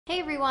Hey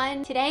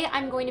everyone! Today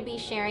I'm going to be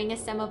sharing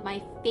some of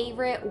my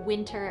favorite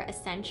winter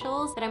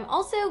essentials that I'm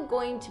also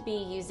going to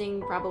be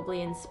using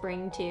probably in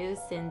spring too,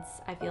 since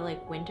I feel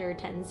like winter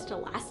tends to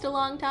last a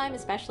long time,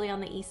 especially on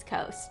the East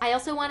Coast. I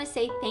also want to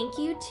say thank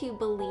you to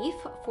Belif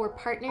for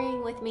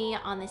partnering with me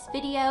on this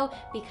video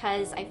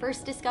because I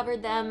first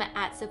discovered them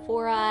at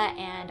Sephora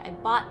and I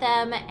bought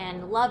them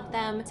and loved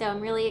them, so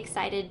I'm really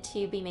excited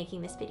to be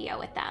making this video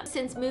with them.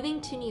 Since moving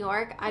to New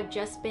York, I've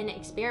just been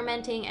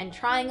experimenting and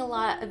trying a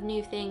lot of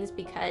new things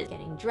because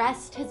getting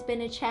dressed has been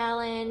a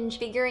challenge.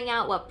 Figuring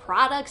out what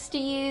products to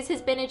use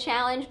has been a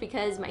challenge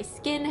because my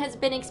skin has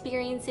been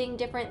experiencing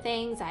different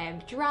things. I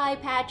have dry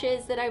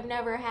patches that I've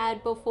never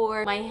had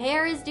before. My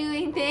hair is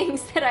doing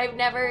things that I've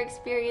never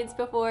experienced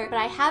before. But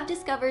I have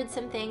discovered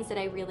some things that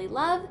I really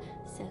love,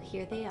 so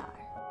here they are.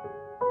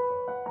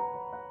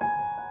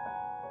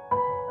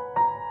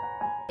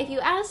 If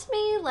you asked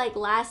me like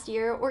last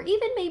year or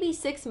even maybe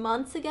 6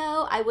 months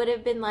ago, I would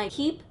have been like,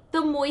 keep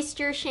the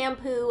moisture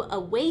shampoo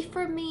away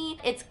from me.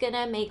 It's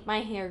gonna make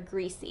my hair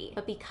greasy.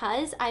 But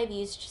because I've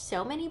used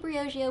so many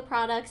Briogeo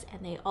products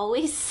and they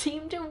always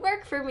seem to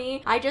work for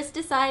me, I just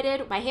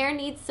decided my hair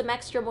needs some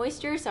extra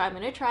moisture, so I'm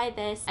gonna try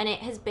this, and it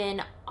has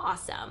been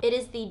awesome. It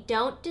is the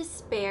Don't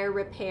Despair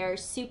Repair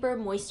Super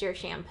Moisture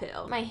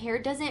Shampoo. My hair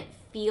doesn't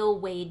feel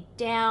weighed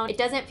down. It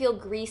doesn't feel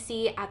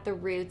greasy at the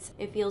roots.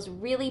 It feels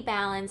really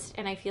balanced,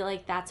 and I feel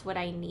like that's what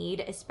I need,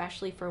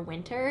 especially for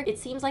winter. It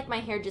seems like my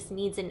hair just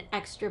needs an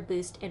extra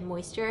boost in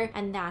moisture,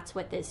 and that's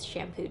what this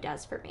shampoo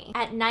does for me.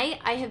 At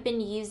night, I have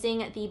been using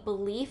the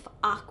Belif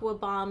Aqua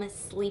Bomb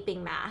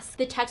Sleeping Mask.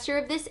 The texture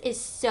of this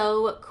is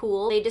so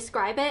cool. They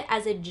describe it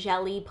as a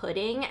jelly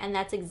pudding, and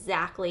that's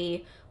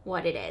exactly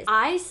what it is.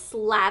 I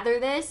slather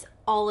this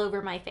all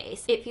over my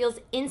face. It feels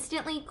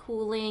instantly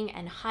cooling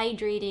and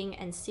hydrating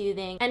and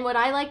soothing. And what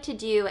I like to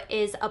do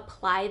is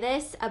apply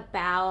this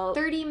about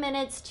 30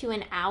 minutes to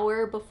an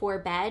hour before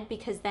bed,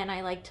 because then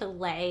I like to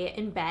lay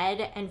in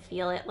bed and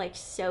feel it like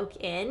soak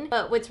in.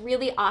 But what's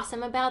really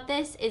awesome about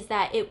this is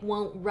that it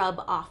won't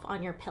rub off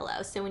on your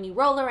pillow. So when you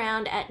roll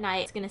around at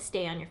night, it's gonna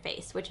stay on your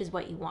face, which is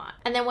what you want.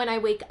 And then when I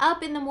wake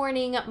up in the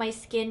morning, my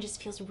skin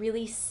just feels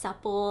really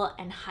supple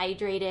and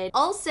hydrated.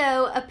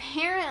 Also,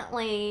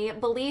 apparently,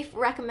 Belif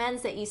recommends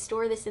that you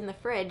store this in the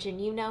fridge,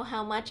 and you know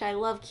how much I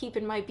love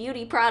keeping my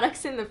beauty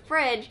products in the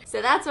fridge,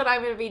 so that's what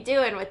I'm gonna be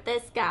doing with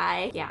this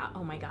guy. Yeah,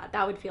 oh my god,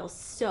 that would feel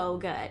so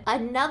good.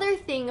 Another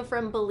thing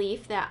from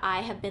Belif that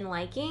I have been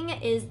liking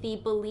is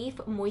the Belif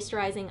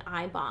Moisturizing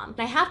Eye Bomb.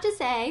 And I have to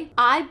say,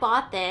 I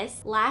bought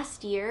this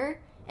last year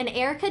and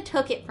Erica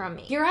took it from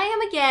me. Here I am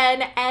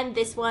again, and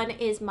this one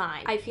is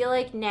mine. I feel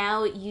like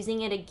now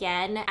using it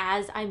again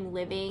as I'm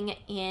living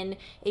in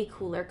a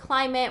cooler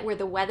climate where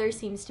the weather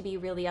seems to be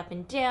really up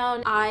and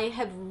down, I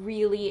have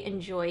really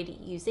enjoyed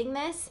using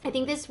this. I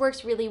think this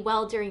works really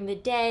well during the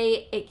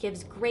day. It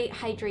gives great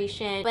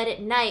hydration, but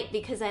at night,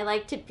 because I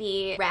like to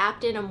be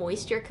wrapped in a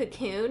moisture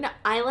cocoon,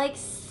 I like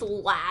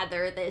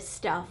slather this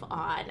stuff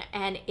on,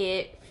 and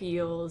it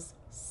feels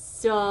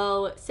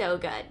so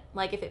good.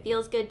 Like, if it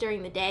feels good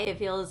during the day, it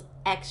feels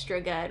extra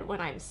good when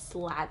I'm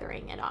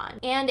slathering it on.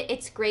 And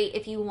it's great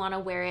if you want to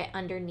wear it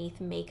underneath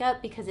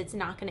makeup because it's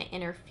not going to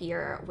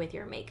interfere with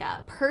your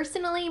makeup.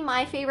 Personally,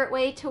 my favorite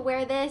way to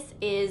wear this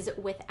is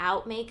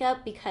without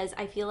makeup because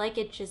I feel like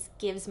it just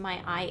gives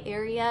my eye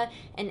area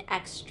an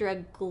extra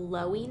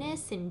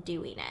glowiness and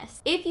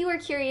dewiness. If you are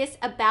curious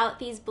about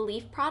these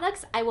Belif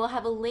products, I will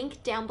have a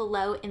link down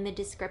below in the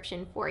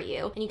description for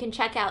you, and you can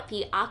check out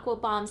the Aqua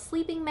Bomb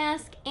Sleeping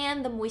Mask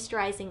and the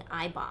Moisturizing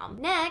Eye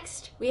Bomb.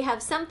 Next, we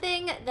have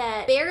something that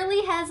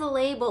barely has a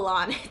label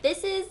on it.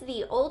 This is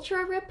the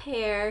Ultra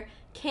Repair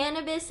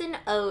Cannabis and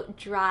Oat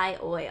Dry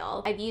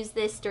Oil. I've used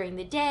this during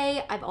the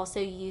day. I've also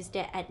used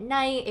it at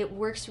night. It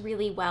works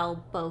really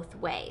well both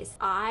ways.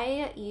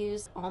 I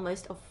use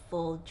almost a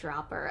full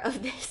dropper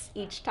of this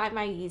each time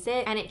I use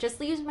it, and it just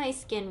leaves my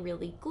skin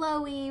really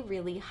glowy,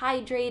 really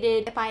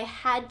hydrated. If I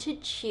had to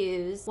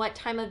choose what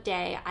time of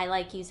day I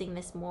like using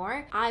this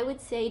more, I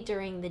would say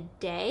during the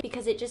day,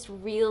 because it just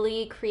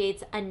really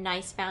creates a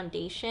nice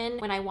foundation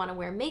when I want to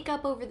wear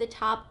makeup over the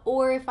top,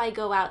 or if I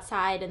go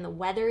outside and the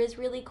weather is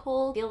really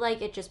cold. I feel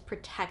like it just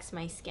protects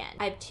my skin.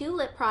 I have two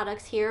lip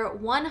products here,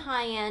 one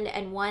high-end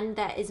and one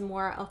that is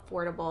more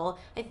affordable.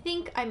 I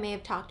think I may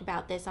have talked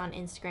about this on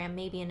Instagram,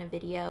 maybe in a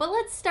video, but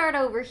let's start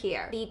over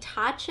here. The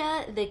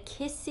Tatcha, the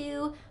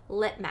Kissu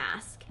lip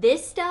mask.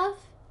 This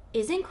stuff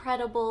is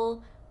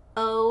incredible.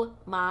 Oh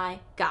my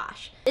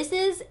gosh. This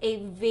is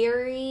a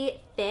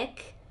very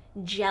thick,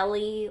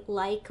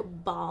 jelly-like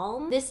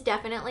balm. This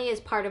definitely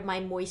is part of my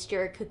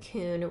moisture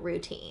cocoon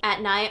routine.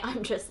 At night,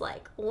 I'm just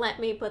like, let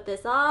me put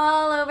this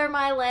all over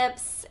my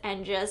lips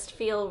and just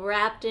feel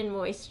wrapped in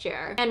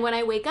moisture. And when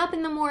I wake up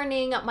in the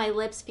morning, my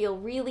lips feel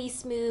really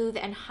smooth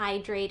and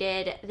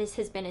hydrated. This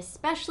has been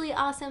especially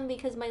awesome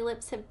because my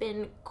lips have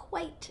been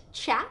quite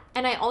chapped.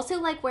 And I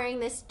also like wearing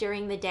this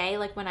during the day,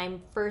 like when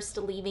I'm first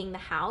leaving the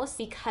house,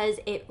 because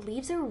it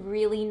leaves a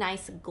really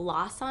nice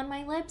gloss on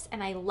my lips,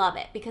 and I love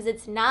it because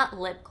it's not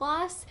lip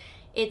gloss.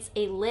 It's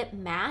a lip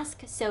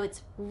mask, so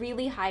it's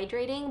really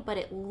hydrating, but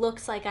it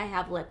looks like I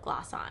have lip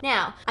gloss on.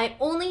 Now, I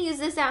only use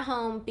this at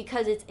home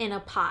because it's in a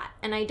pot,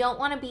 and I don't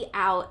want to be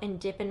out and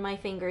dipping my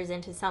fingers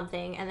into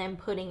something and then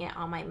putting it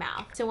on my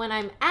mouth. So when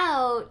I'm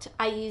out,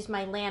 I use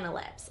my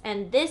Lanolips,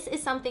 and this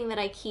is something that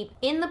I keep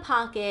in the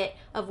pocket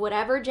of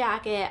whatever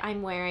jacket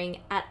I'm wearing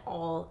at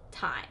all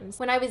times.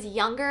 When I was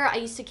younger, I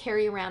used to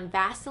carry around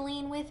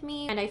Vaseline with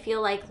me, and I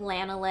feel like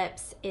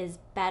Lanolips is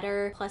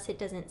better, plus it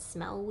doesn't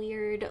smell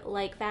weird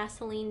like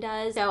Vaseline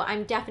does. So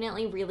I'm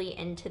definitely really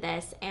into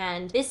this,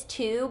 and this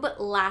tube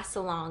lasts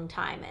a long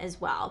time as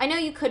well. I know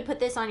you could put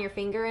this on your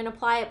finger and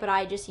apply it, but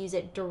I just use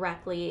it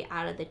directly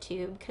out of the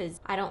tube because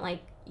I don't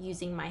like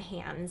using my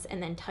hands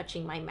and then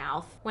touching my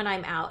mouth when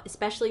I'm out,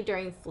 especially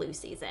during flu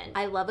season.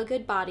 I love a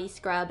good body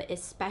scrub,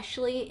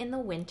 especially in the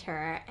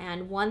winter,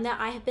 and one that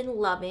I have been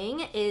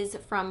loving is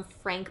from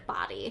Frank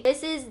Body.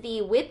 This is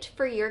the Whipped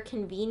for Your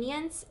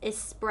Convenience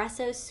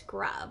Espresso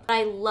Scrub.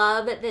 I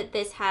love that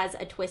this has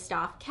a twist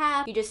off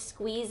cap. You just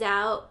squeeze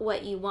out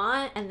what you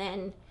want and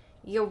then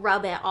you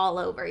rub it all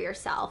over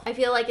yourself. I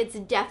feel like it's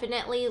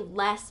definitely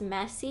less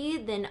messy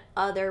than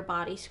other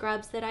body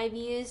scrubs that I've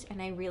used, and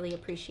I really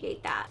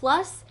appreciate that.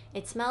 Plus,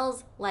 it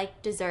smells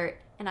like dessert,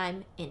 and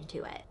I'm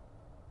into it.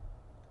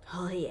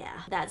 Oh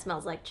yeah, that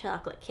smells like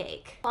chocolate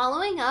cake.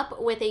 Following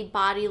up with a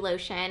body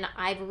lotion,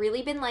 I've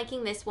really been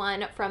liking this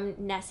one from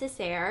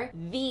Necessaire,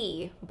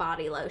 the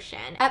body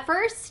lotion. At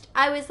first,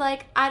 I was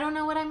like, I don't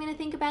know what I'm gonna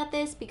think about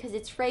this because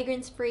it's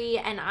fragrance free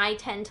and I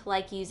tend to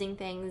like using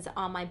things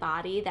on my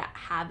body that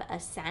have a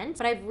scent,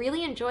 but I've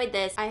really enjoyed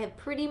this. I have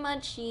pretty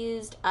much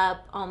used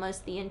up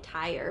almost the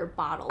entire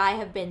bottle. I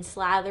have been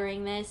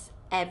slathering this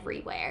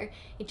everywhere.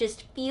 It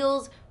just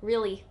feels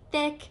really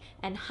thick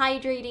and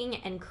hydrating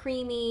and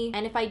creamy,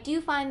 and if I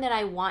do find that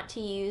I want to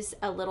use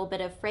a little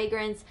bit of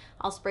fragrance,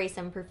 I'll spray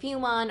some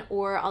perfume on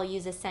or I'll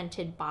use a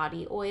scented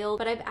body oil.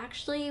 But I've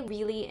actually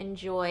really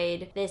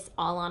enjoyed this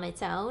all on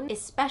its own,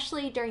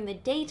 especially during the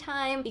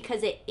daytime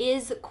because it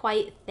is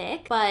quite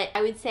thick, but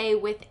I would say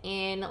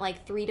within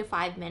like 3 to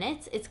 5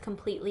 minutes it's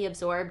completely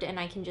absorbed and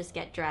I can just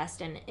get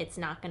dressed and it's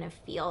not gonna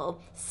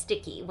feel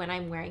sticky when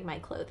I'm wearing my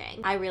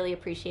clothing. I really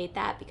appreciate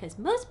that because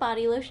most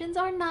body lotions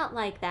are not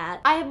like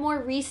that. I have more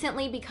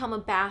recently become a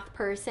bath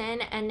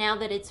person, and now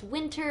that it's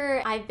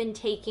winter, I've been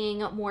taking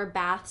more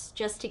baths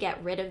just to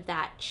get rid of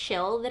that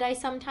chill that I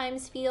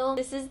sometimes feel.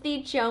 This is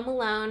the Jo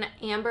Malone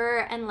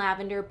Amber and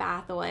Lavender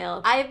Bath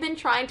Oil. I've been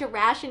trying to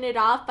ration it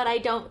off, but I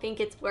don't think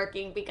it's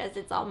working because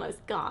it's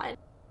almost gone.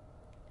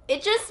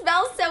 It just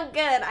smells so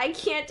good. I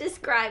can't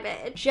describe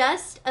it.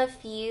 Just a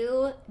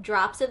few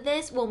drops of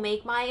this will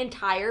make my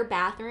entire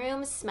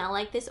bathroom smell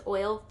like this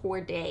oil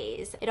for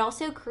days. It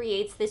also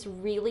creates this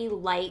really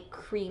light,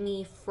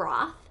 creamy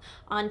froth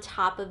on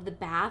top of the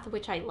bath,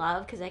 which I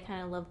love because I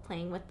kind of love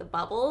playing with the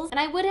bubbles. And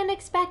I wouldn't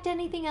expect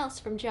anything else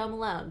from Jo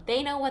Malone.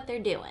 They know what they're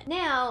doing.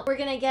 Now we're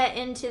gonna get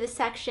into the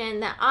section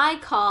that I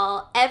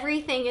call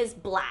Everything is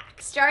Black.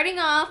 Starting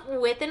off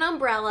with an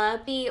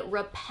umbrella, the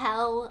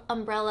Repel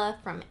umbrella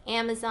from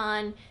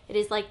Amazon. It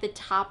is like the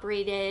top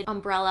rated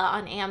umbrella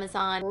on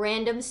Amazon.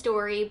 Random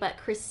story, but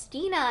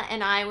Christina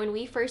and I, when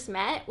we first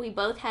met, we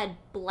both had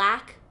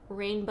black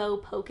rainbow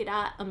polka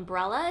dot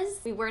umbrellas.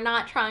 We were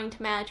not trying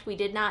to match. We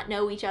did not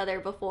know each other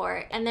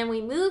before. And then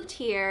we moved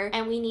here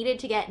and we needed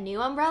to get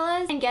new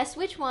umbrellas. And guess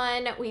which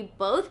one we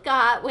both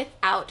got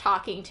without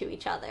talking to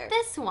each other?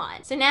 This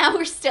one. So now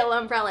we're still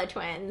umbrella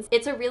twins.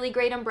 It's a really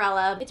great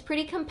umbrella. It's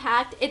pretty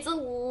compact. It's a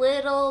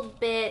little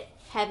bit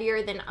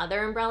heavier than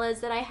other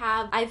umbrellas that I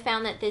have. I've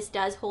found that this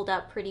does hold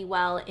up pretty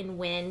well in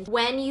wind.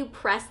 When you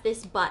press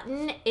this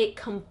button, it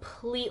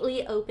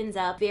completely opens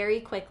up very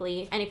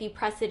quickly, and if you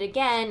press it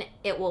again,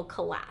 it will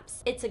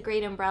collapse. It's a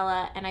great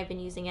umbrella and I've been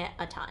using it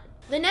a ton.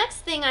 The next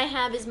thing I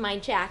have is my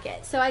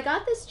jacket. So I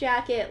got this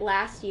jacket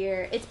last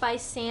year. It's by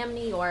Sam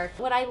New York.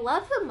 What I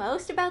love the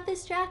most about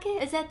this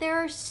jacket is that there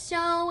are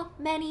so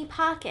many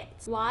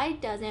pockets. Why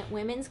doesn't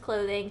women's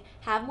clothing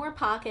have more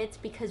pockets?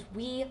 Because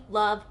we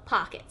love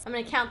pockets. I'm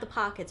gonna count the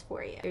pockets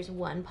for you. There's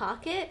 1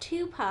 pocket,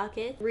 2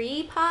 pockets,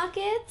 3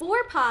 pockets,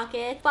 4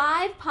 pockets,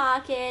 5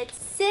 pockets,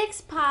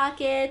 6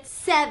 pockets,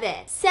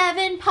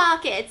 7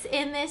 pockets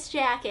in this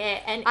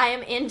jacket, and I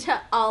am into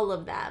all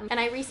of them. And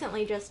I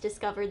recently just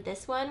discovered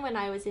this one when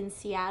I was in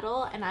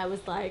Seattle, and I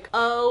was like,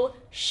 oh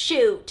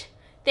shoot,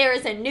 there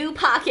is a new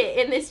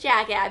pocket in this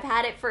jacket. I've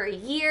had it for a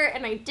year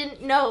and I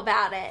didn't know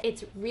about it.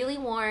 It's really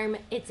warm.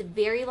 It's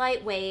very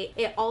lightweight.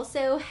 It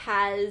also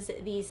has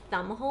these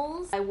thumb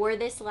holes. I wore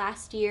this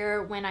last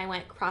year when I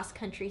went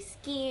cross-country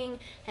skiing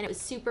and it was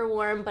super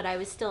warm, but I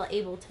was still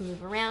able to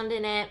move around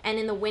in it. And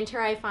in the winter,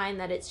 I find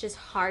that it's just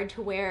hard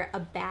to wear a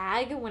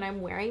bag when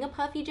I'm wearing a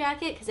puffy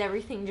jacket because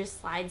everything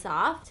just slides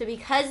off. So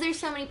because there's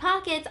so many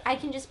pockets, I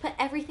can just put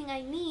everything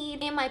I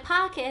need in my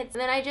pockets,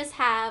 and then I just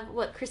have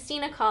what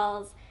Christina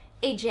calls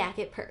a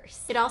jacket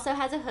purse. It also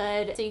has a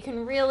hood, so you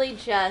can really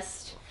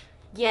just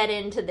get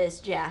into this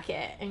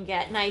jacket and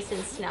get nice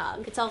and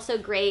snug. It's also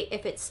great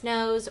if it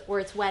snows or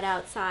it's wet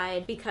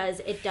outside because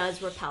it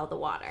does repel the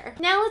water.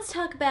 Now let's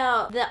talk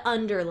about the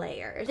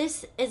underlayer.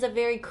 This is a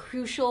very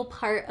crucial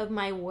part of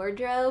my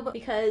wardrobe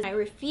because I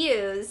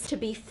refuse to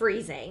be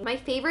freezing. My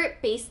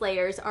favorite base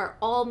layers are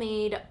all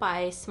made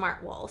by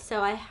Smartwool.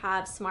 So I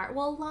have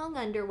Smartwool long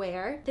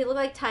underwear. They look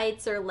like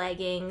tights or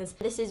leggings.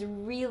 This is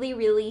really,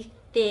 really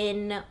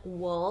thin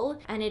wool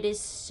and it is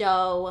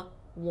so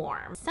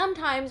warm.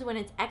 Sometimes when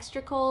it's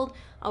extra cold,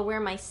 I'll wear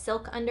my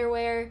silk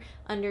underwear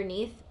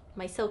underneath,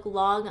 my silk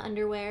long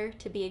underwear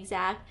to be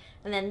exact,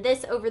 and then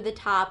this over the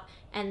top,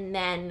 and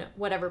then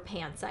whatever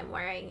pants I'm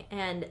wearing,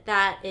 and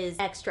that is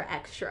extra,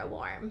 extra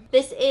warm.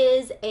 This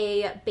is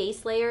a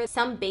base layer.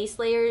 Some base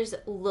layers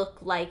look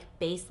like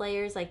base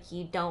layers, like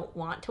you don't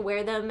want to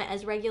wear them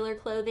as regular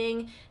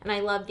clothing, and I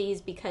love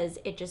these because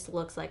it just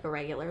looks like a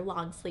regular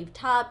long sleeve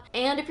top.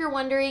 And if you're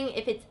wondering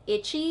if it's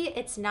itchy,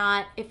 it's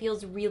not. It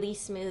feels really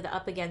smooth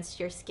up against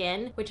your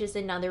skin, which is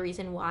another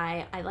reason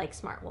why I like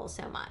Smartwool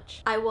so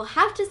much. I will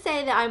have to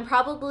say that I'm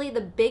probably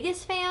the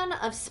biggest fan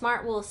of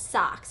Smartwool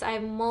socks. I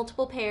have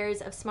multiple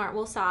pairs of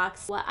Smartwool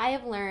socks. What I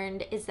have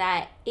learned is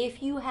that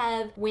if you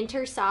have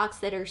winter socks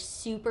that are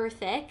super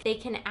thick, they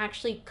can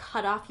actually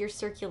cut off your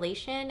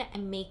circulation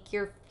and make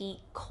your feet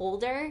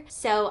colder.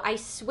 So I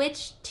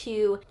switched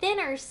to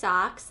thinner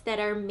socks that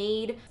are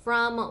made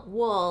from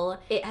wool.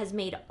 It has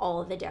made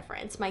all the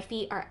difference. My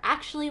feet are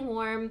actually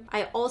warm.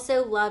 I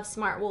also love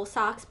Smartwool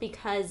socks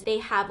because they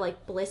have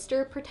like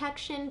blister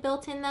protection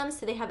built in them.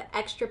 So they have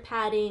extra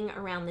padding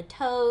around the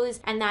toes,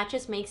 and that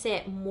just makes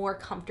it more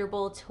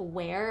comfortable to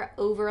wear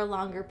over a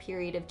longer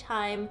period of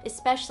time,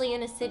 especially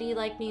in a city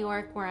like New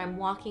York where I'm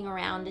walking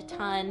around a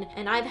ton.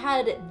 And I've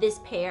had this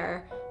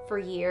pair for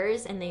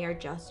years and they are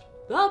just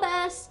the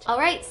best. All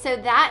right, so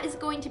that is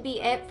going to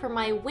be it for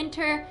my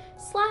winter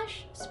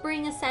slash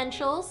spring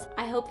essentials.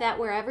 I hope that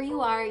wherever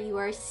you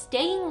are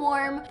staying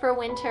warm for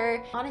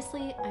winter.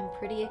 Honestly, I'm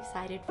pretty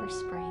excited for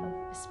spring,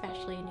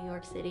 especially in New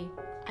York City.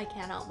 I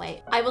cannot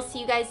wait. I will see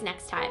you guys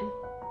next time.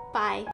 Bye.